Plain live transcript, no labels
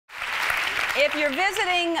If you're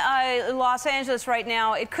visiting Los Angeles right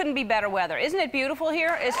now, it couldn't be better weather. Isn't it beautiful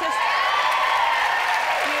here? It's just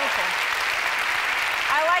beautiful.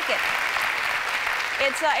 I like it.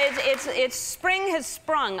 It's spring has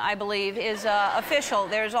sprung, I believe, is official.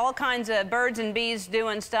 There's all kinds of birds and bees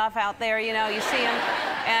doing stuff out there, you know, you see them.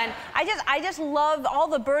 And I just love, all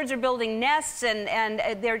the birds are building nests and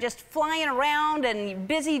they're just flying around and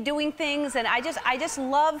busy doing things. And I just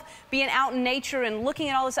love being out in nature and looking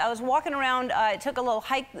at all this. I was walking around, I took a little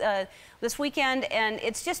hike this weekend, and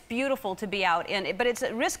it's just beautiful to be out in. But it's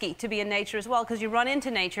risky to be in nature as well, because you run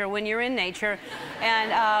into nature when you're in nature.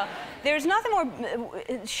 And there's nothing more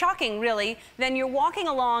shocking, really, than you're walking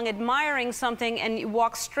along admiring something and you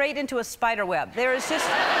walk straight into a spider web. There is just...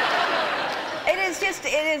 It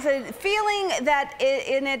is a feeling that,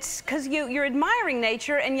 it's because you're admiring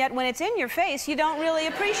nature, and yet when it's in your face, you don't really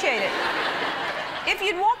appreciate it. If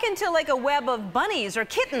you'd walk into like a web of bunnies or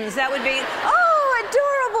kittens, that would be, oh,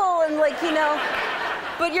 adorable, and like, you know,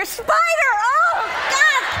 but your spider, oh,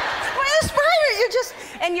 God, spider, you're just,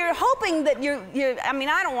 and you're hoping that I mean,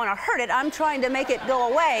 I don't want to hurt it, I'm trying to make it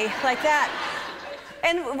go away like that.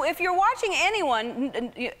 And if you're watching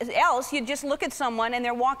anyone else, you just look at someone and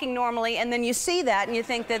they're walking normally, and then you see that and you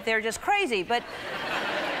think that they're just crazy. But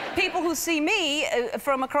people who see me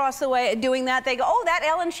from across the way doing that, they go, oh, that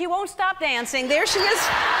Ellen, she won't stop dancing. There she is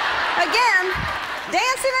again,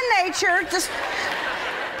 dancing in nature, just...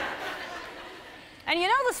 And you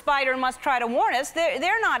know the spider must try to warn us.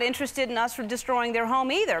 They're not interested in us for destroying their home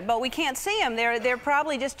either, but we can't see them. They're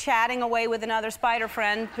probably just chatting away with another spider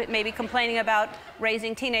friend, maybe complaining about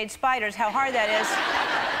raising teenage spiders, how hard that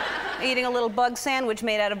is. Eating a little bug sandwich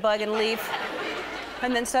made out of bug and leaf.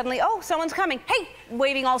 And then suddenly, oh, someone's coming. Hey,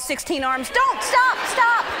 waving all 16 arms. Don't, stop,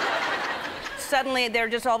 stop. Suddenly, they're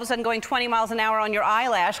just all of a sudden going 20 miles an hour on your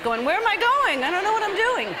eyelash, going, where am I going? I don't know what I'm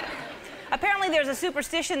doing. Apparently, there's a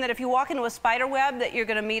superstition that if you walk into a spider web, that you're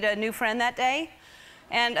going to meet a new friend that day.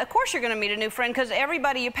 And of course you're going to meet a new friend, because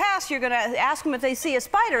everybody you pass, you're going to ask them if they see a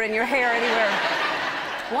spider in your hair anywhere.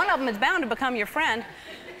 One of them is bound to become your friend.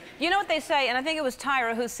 You know what they say, and I think it was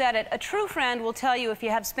Tyra who said it, a true friend will tell you if you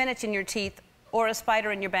have spinach in your teeth or a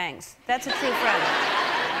spider in your bangs. That's a true friend.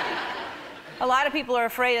 A lot of people are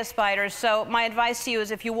afraid of spiders, so my advice to you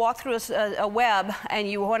is if you walk through a web and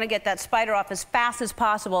you want to get that spider off as fast as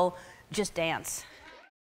possible, just dance.